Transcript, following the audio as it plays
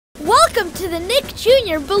Welcome to the Nick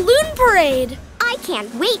Jr. Balloon Parade! I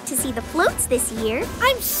can't wait to see the floats this year.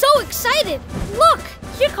 I'm so excited! Look,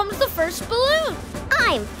 here comes the first balloon.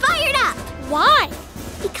 I'm fired up! Why?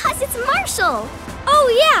 Because it's Marshall. Oh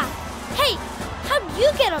yeah! Hey, how'd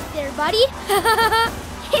you get up there, buddy?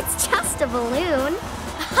 It's just a balloon.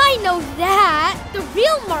 I know that! The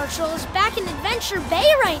real Marshall is back in Adventure Bay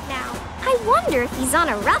right now. I wonder if he's on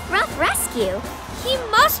a rough rescue. He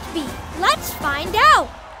must be. Let's find out.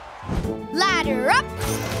 Ladder up.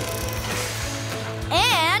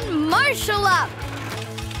 And Marshall up.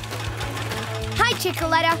 Hi,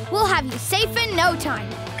 Chickaletta. We'll have you safe in no time.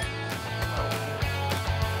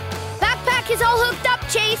 Backpack is all hooked up,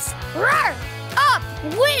 Chase. Roar! Up,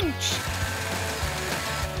 winch!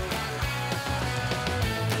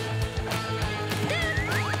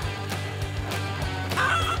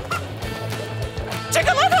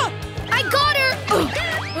 Chickaletta! I got her!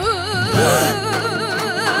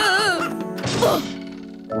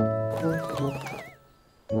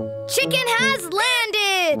 Chicken has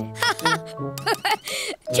landed!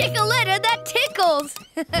 Chickaletta, that tickles!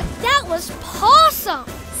 That was awesome!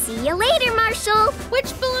 See you later, Marshall.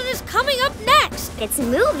 Which balloon is coming up next? It's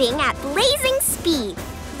moving at blazing speed.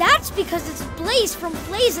 That's because it's Blaze from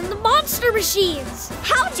Blaze and the Monster Machines.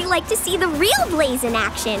 How'd you like to see the real Blaze in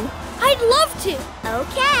action? I'd love to.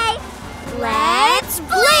 Okay, let's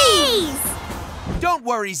blaze! Don't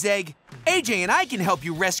worry, Zeg. AJ and I can help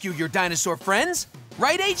you rescue your dinosaur friends.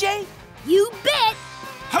 Right, AJ? You bet!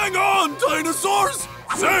 Hang on, dinosaurs!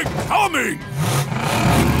 Zeg coming!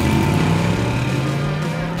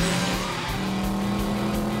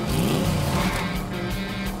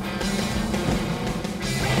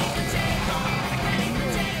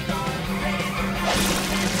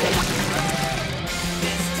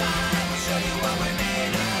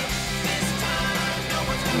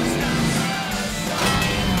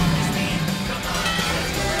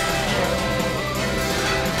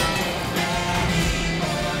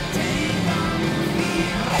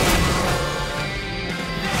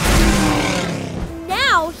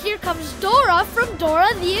 Here comes Dora from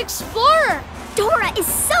Dora the Explorer. Dora is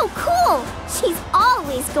so cool. She's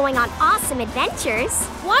always going on awesome adventures.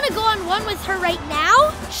 Want to go on one with her right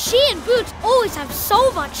now? She and Boots always have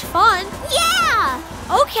so much fun. Yeah!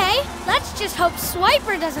 Okay, let's just hope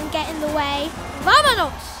Swiper doesn't get in the way.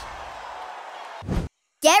 Vámonos!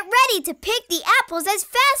 Get ready to pick the apples as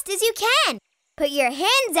fast as you can. Put your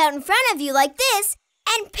hands out in front of you like this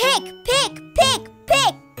and pick, pick, pick,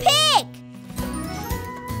 pick, pick.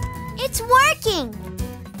 It's working.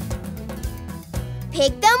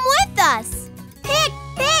 Pick them with us. Pick,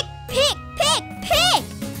 pick, pick, pick, pick.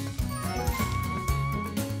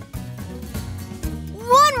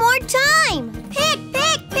 One more time. Pick,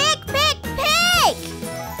 pick, pick, pick, pick.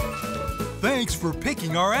 Thanks for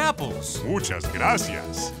picking our apples. Muchas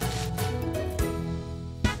gracias.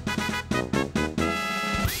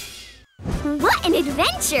 What an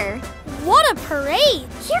adventure! What a parade!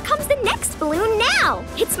 Here comes the next balloon now.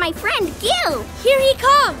 It's my friend Gil. Here he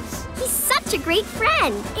comes. He's such a great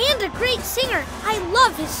friend. And a great singer. I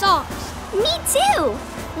love his songs. Me too.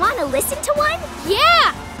 Want to listen to one?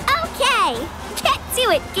 Yeah! Okay. Get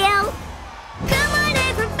to it, Gil. Come on,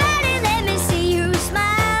 everybody, let me see you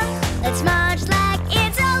smile. Let's march like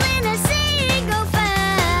it's all in a single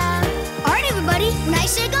file. All right, everybody, when I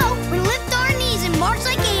say go, we're gonna lift our knees and march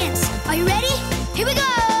like ants. Are you ready? Here we go.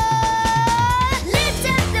 Lift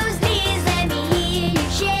up those knees, let me hear you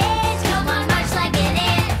chant. Come on, march like an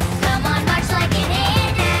ant. Come on, march like an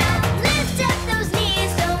ant now. Lift up those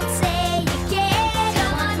knees, don't say you can't.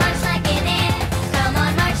 Come on, march like an ant. Come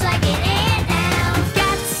on, march like an ant now.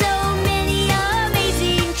 Got so many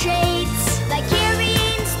amazing traits, like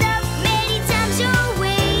carrying stuff many times your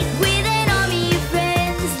weight. With an army of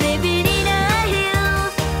friends living in a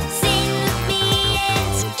hill. Sing with me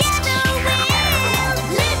and together we'll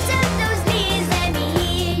lift up those knees, let me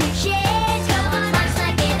hear you chant. Come on, march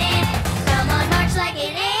like an ant. Come on, march like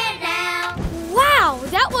an ant now. Wow,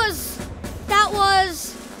 that was...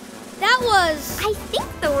 I think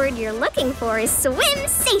the word you're looking for is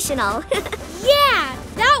swim-sational. Yeah,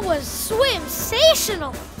 that was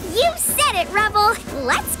swim-sational. You said it, Rubble.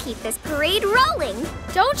 Let's keep this parade rolling.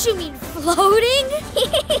 Don't you mean floating?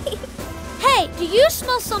 Hey, do you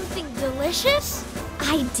smell something delicious?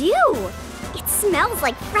 I do. It smells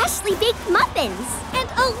like freshly baked muffins. And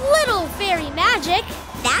a little fairy magic.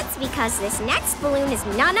 That's because this next balloon is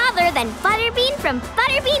none other than Butterbean from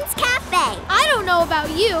Butterbean's Cafe. I don't know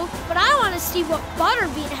about you, but I want to see what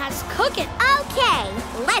Butterbean has cooking. Okay,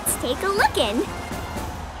 let's take a look in.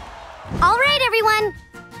 All right, everyone.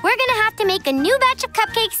 We're gonna have to make a new batch of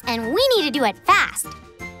cupcakes, and we need to do it fast.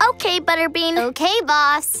 Okay, Butterbean. Okay,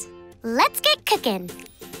 boss. Let's get cooking.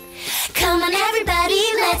 Come on, everybody,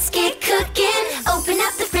 let's get cooking. Open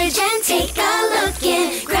up the fridge and take a look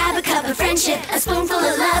in. Grab a cup of friendship, a spoonful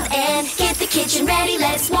of love, and get the kitchen ready.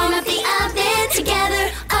 Let's warm up the oven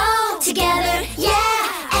together. Oh, together,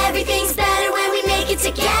 yeah. Everything's better when we make it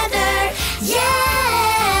together.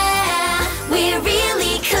 Yeah, we're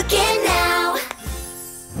really cooking now.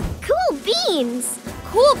 Cool beans.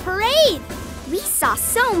 Cool parade. We saw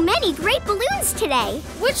so many great balloons today.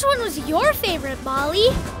 Which one was your favorite, Molly?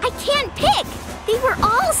 I can't pick. They were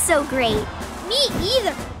all so great. Me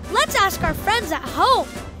either. Let's ask our friends at home.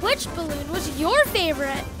 Which balloon was your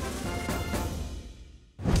favorite?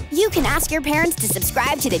 You can ask your parents to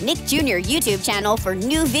subscribe to the Nick Jr. YouTube channel for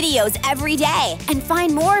new videos every day. And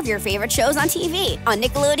find more of your favorite shows on TV on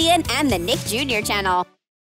Nickelodeon and the Nick Jr. channel.